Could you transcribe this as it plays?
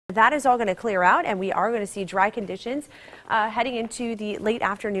That is all going to clear out, and we are going to see dry conditions heading into the late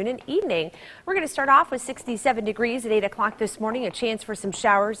afternoon and evening. We're going to start off with 67 degrees at 8 o'clock this morning, a chance for some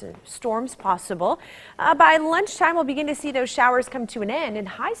showers and storms possible. By lunchtime, we'll begin to see those showers come to an end, and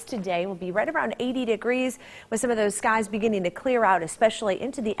highs today will be right around 80 degrees with some of those skies beginning to clear out, especially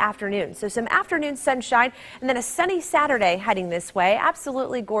into the afternoon. So some afternoon sunshine and then a sunny Saturday heading this way.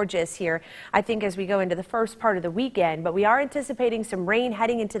 Absolutely gorgeous here, I think, as we go into the first part of the weekend, but we are anticipating some rain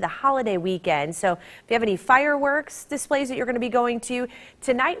heading into the holiday weekend. So if you have any fireworks displays that you're going to be going to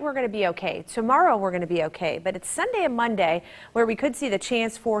tonight, we're going to be okay. Tomorrow we're going to be okay, but it's Sunday and Monday where we could see the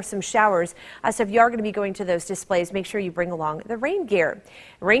chance for some showers. So if you are going to be going to those displays, make sure you bring along the rain gear.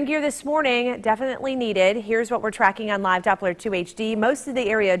 Rain gear this morning definitely needed. Here's what we're tracking on Live Doppler 2 HD. Most of the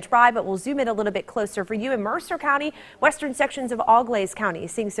area dry, but we'll zoom in a little bit closer for you in Mercer County, western sections of Auglaize County,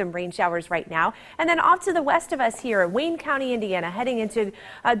 seeing some rain showers right now. And then off to the west of us here, Wayne County, Indiana, heading into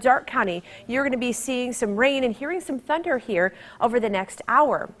Darke County, you're going to be seeing some rain and hearing some thunder here over the next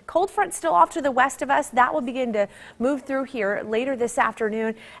hour. Cold front still off to the west of us. That will begin to move through here later this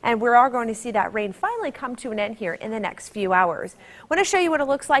afternoon, and we are going to see that rain finally come to an end here in the next few hours. I want to show you what it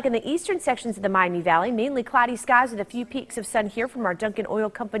looks like in the eastern sections of the Miami Valley. Mainly cloudy skies with a few peaks of sun here from our Duncan Oil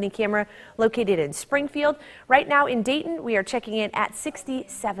Company camera located in Springfield. Right now in Dayton, we are checking in at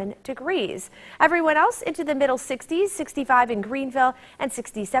 67 degrees. Everyone else into the middle 60s, 65 in Greenville, and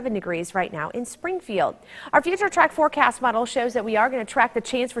 67 degrees right now in Springfield. Our future track forecast model shows that we are going to track the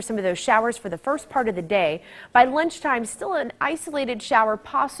chance for some of those showers for the first part of the day. By lunchtime, still an isolated shower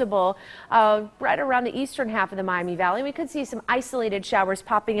possible right around the eastern half of the Miami Valley. We could see some isolated showers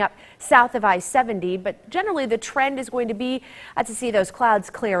popping up south of I-70, but generally the trend is going to be to see those clouds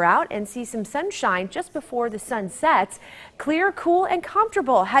clear out and see some sunshine just before the sun sets. Clear, cool, and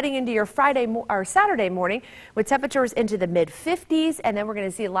comfortable heading into your Saturday morning with temperatures into the mid-50s, and then we're going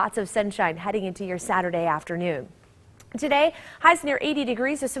to see lots of sunshine heading into your Saturday afternoon. Today, highs near 80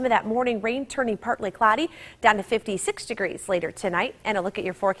 degrees with some of that morning rain turning partly cloudy, down to 56 degrees later tonight. And a look at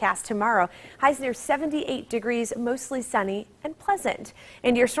your forecast tomorrow. Highs near 78 degrees, mostly sunny and pleasant.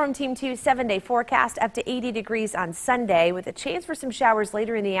 And your Storm Team 2 7-day forecast up to 80 degrees on Sunday with a chance for some showers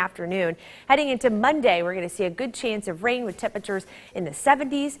later in the afternoon. Heading into Monday, we're going to see a good chance of rain with temperatures in the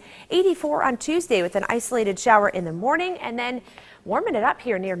 70s. 84 on Tuesday with an isolated shower in the morning, and then warming it up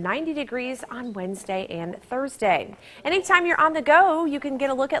here near 90 degrees on Wednesday and Thursday. Anytime you're on the go, you can get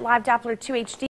a look at Live Doppler 2 HD.